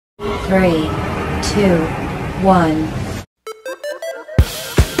3, 2, 1.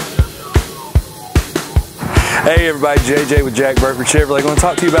 Hey everybody, JJ with Jack Burford Chevrolet. I'm going to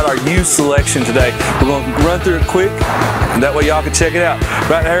talk to you about our used selection today. We're going to run through it quick, and that way y'all can check it out.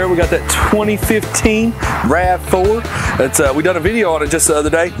 Right here we got that 2015 RAV4. That's, we done a video on it just the other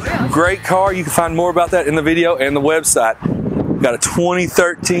day. Great car. You can find more about that in the video and the website. Got a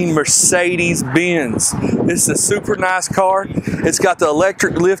 2013 Mercedes-Benz. This is a super nice car. It's got the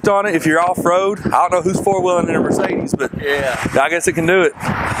electric lift on it if you're off-road. I don't know who's four-wheeling in a Mercedes, but yeah, I guess it can do it.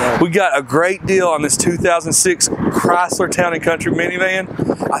 We got a great deal on this 2006 Chrysler Town & Country minivan.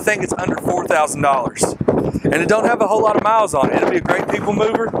 I think it's under $4,000. And it don't have a whole lot of miles on it. It'll be a great people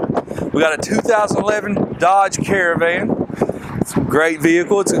mover. We got a 2011 Dodge Caravan. It's a great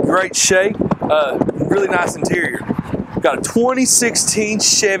vehicle. It's in great shape. Really nice interior. Got a 2016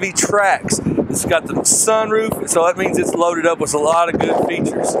 Chevy Trax. It's got the sunroof, so that means it's loaded up with a lot of good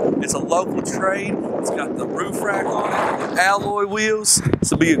features. It's a local trade. It's got the roof rack on it, alloy wheels.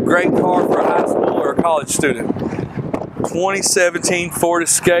 This will be a great car for a high school or a college student. 2017 Ford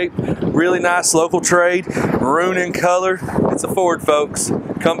Escape, really nice local trade, maroon in color. It's a Ford, folks.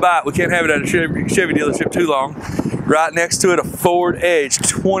 Come by it. We can't have it at a Chevy dealership too long. Right next to it, a Ford Edge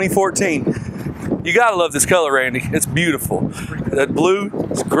 2014. You gotta love this color, Randy. It's beautiful. That blue,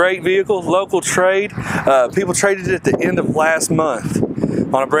 it's a great vehicle, local trade. People traded it at the end of last month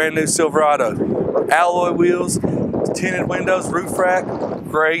on a brand new Silverado. Alloy wheels, tinted windows, roof rack,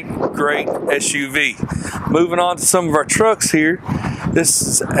 great SUV. Moving on to some of our trucks here. This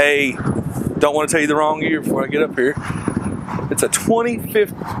is a, don't want to tell you the wrong year before I get up here. It's a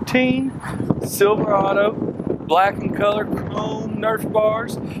 2015 Silverado, black in color, chrome Nerf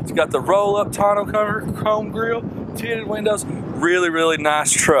bars. It's got the roll-up tonneau cover, chrome grille, tinted windows. Really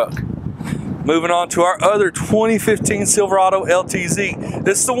nice truck. Moving on to our other 2015 Silverado LTZ.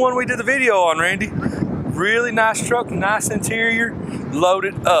 This is the one we did the video on, Randy. Really nice truck, nice interior,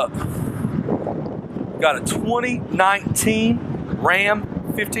 loaded up. Got a 2019 Ram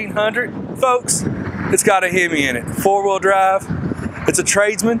 1500. Folks, it's got a Hemi in it, four-wheel drive. It's a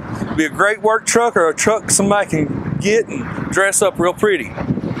tradesman. It'll be a great work truck or a truck somebody can get and dress up real pretty.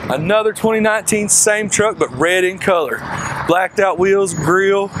 Another 2019, same truck but red in color. Blacked out wheels,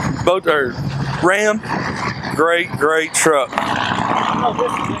 grille, both are Ram. Great truck.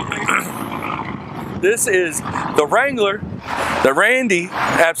 This is the Wrangler that Randy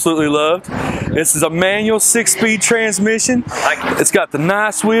absolutely loved. This is a manual 6-speed transmission. It's got the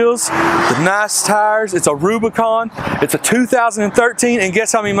nice wheels, the nice tires. It's a Rubicon. It's a 2013, and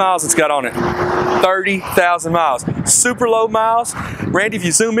guess how many miles it's got on it? 30,000 miles. Super low miles. Randy, if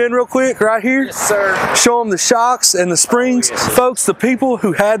you zoom in real quick right here, yes, sir. Show them the shocks and the springs. Oh, yes. Folks, the people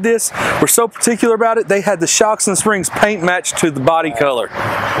who had this were so particular about it, they had the shocks and springs paint matched to the body color.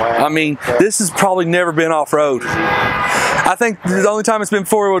 Wow. I mean, this has probably never been off-road. I think the only time it's been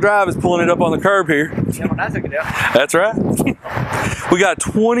four-wheel drive is pulling it up on the curb here. Yeah, when I took it out. That's right. We got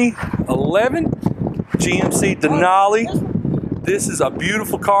 2011 GMC Denali. This is a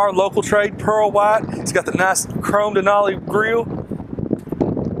beautiful car, local trade, pearl white. It's got the nice chrome Denali grille.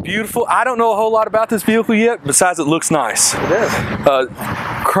 Beautiful. I don't know a whole lot about this vehicle yet, besides it looks nice. It is.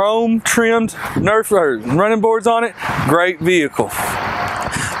 Chrome trimmed Nerf running boards on it. Great vehicle.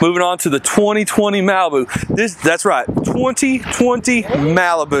 Moving on to the 2020 Malibu. That's right, 2020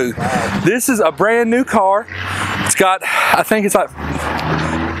 Malibu. This is a brand new car. It's got, I think it's like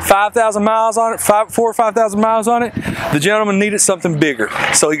 5,000 miles on it, 4,000 or 5,000 miles on it. The gentleman needed something bigger,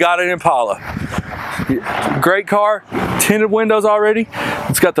 so he got an Impala. Great car, tinted windows already.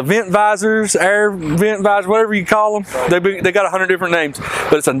 It's got the vent visors, air vent visors, whatever you call them. They got 100 different names,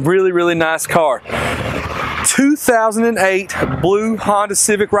 but it's a really nice car. 2008 blue Honda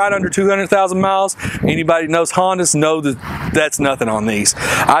Civic, right under 200,000 miles. Anybody that knows Hondas know that that's nothing on these.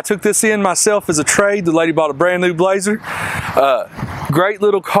 I took this in myself as a trade. The lady bought a brand new Blazer. Great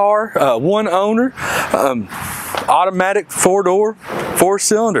little car, one owner, automatic 4-door,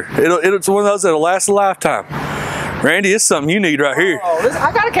 4-cylinder. It's one of those that'll last a lifetime. Randy, it's something you need right here. Oh,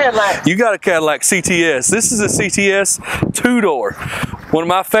 I got a Cadillac. You got a Cadillac CTS. This is a CTS 2-door. One of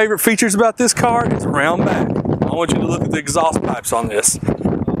my favorite features about this car is round back. I want you to look at the exhaust pipes on this.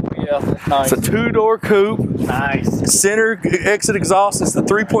 Yeah, that's nice. It's a 2-door coupe. Nice. Center exit exhaust. It's the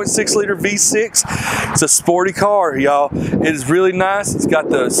 3.6 liter V6. It's a sporty car, y'all. It is really nice. It's got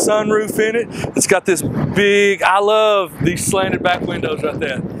the sunroof in it. It's got this big, I love these slanted back windows right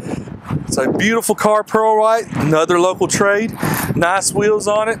there. It's a beautiful car, pearl white, another local trade. Nice wheels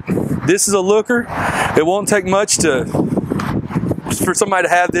on it. This is a looker. It won't take much for somebody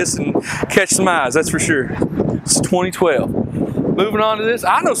to have this and catch some eyes, that's for sure. It's 2012. Moving on to this,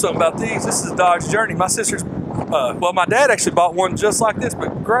 I know something about these. This is a Dodge Journey. My sister's, well, my dad actually bought one just like this,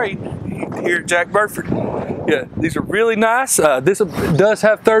 but gray, here at Jack Burford. Yeah, these are really nice. This does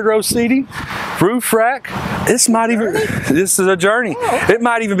have third row seating, roof rack. This is a Journey. Oh. It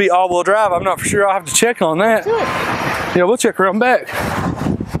might even be all-wheel drive. I'm not for sure. I'll have to check on that. Good. Yeah, we'll check around back.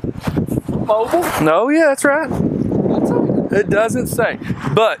 Mobile? No, yeah, that's right. It doesn't say.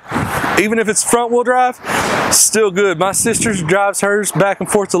 But even if it's front wheel drive, still good. My sister drives hers back and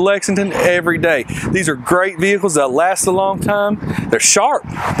forth to Lexington every day. These are great vehicles that last a long time. They're sharp.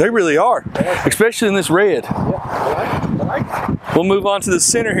 They really are, especially in this red. I like it. We'll move on to the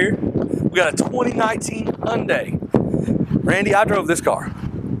center here. We got a 2019 Hyundai. Randy, I drove this car.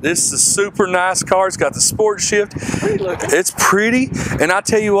 This is a super nice car. It's got the sport shift. Pretty looking. It's pretty, and I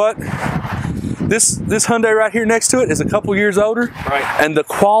tell you what, this Hyundai right here next to it is a couple years older, Right. and the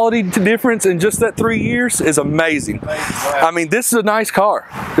quality difference in just that 3 years is amazing. I mean, this is a nice car.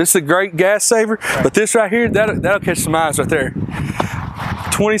 This is a great gas saver, but this right here, that'll catch some eyes right there.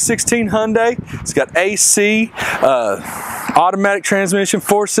 2016 Hyundai. It's got AC, automatic transmission,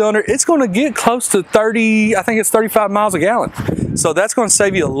 4-cylinder. It's going to get close to 30, I think it's 35 miles a gallon. So that's going to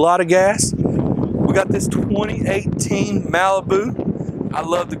save you a lot of gas. We got this 2018 Malibu. I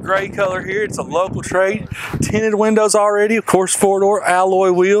love the gray color here. It's a local trade. Tinted windows already, of course, 4-door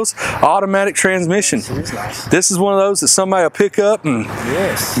alloy wheels, automatic transmission. This is nice. This is one of those that somebody will pick up, and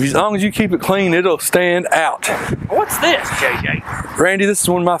Yes. as long as you keep it clean, it'll stand out. What's this, JJ? Randy, this is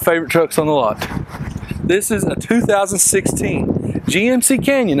one of my favorite trucks on the lot. This is a 2016 GMC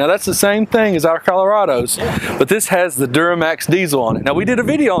Canyon. Now that's the same thing as our Colorados, but this has the Duramax diesel on it. Now we did a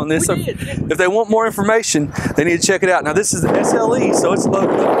video on this, so if they want more information, they need to check it out. Now this is the SLE, so it's loaded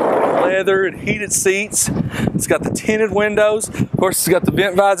with leather and heated seats. It's got the tinted windows. Of course, it's got the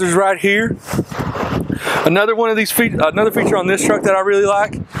vent visors right here. Another one of these another feature on this truck that I really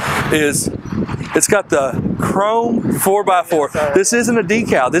like is it's got the chrome 4x4. This isn't a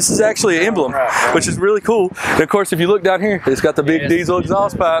decal. This is actually an emblem, which is really cool. And of course, if you look down here, it's got the big diesel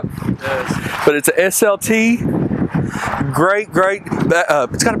exhaust pipe. But it's a SLT. Great.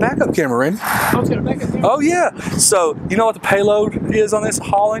 It's got a backup camera, Randy. Oh, it's got a backup camera. Oh yeah. So you know what the payload is on this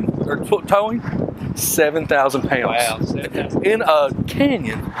hauling or towing? 7,000 pounds. Wow, 7,000. In a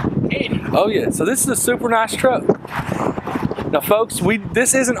Canyon. Oh yeah. So this is a super nice truck. Now folks,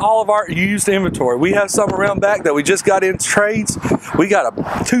 this isn't all of our used inventory. We have some around back that we just got in trades. We got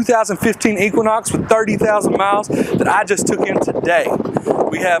a 2015 Equinox with 30,000 miles that I just took in today.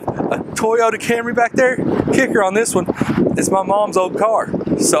 We have a Toyota Camry back there. Kicker on this one, it's my mom's old car.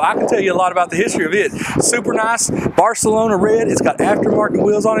 So I can tell you a lot about the history of it. Super nice, Barcelona red. It's got aftermarket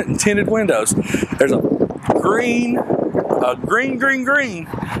wheels on it and tinted windows. There's a green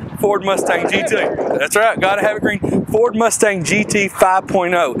Ford Mustang GT. That's right, gotta have it green. Ford Mustang GT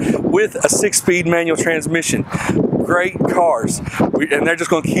 5.0 with a 6-speed manual transmission. Great cars, and they're just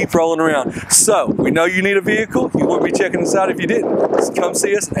gonna keep rolling around. So, we know you need a vehicle. You wouldn't be checking us out if you didn't. Just come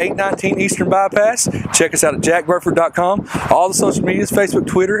see us at 819 Eastern Bypass. Check us out at jackburford.com. All the social medias, Facebook,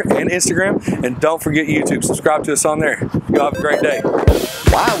 Twitter, and Instagram. And don't forget YouTube. Subscribe to us on there. Y'all have a great day.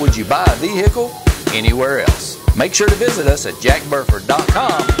 Why would you buy a vehicle anywhere else? Make sure to visit us at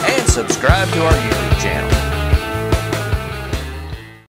jackburford.com and subscribe to our YouTube channel.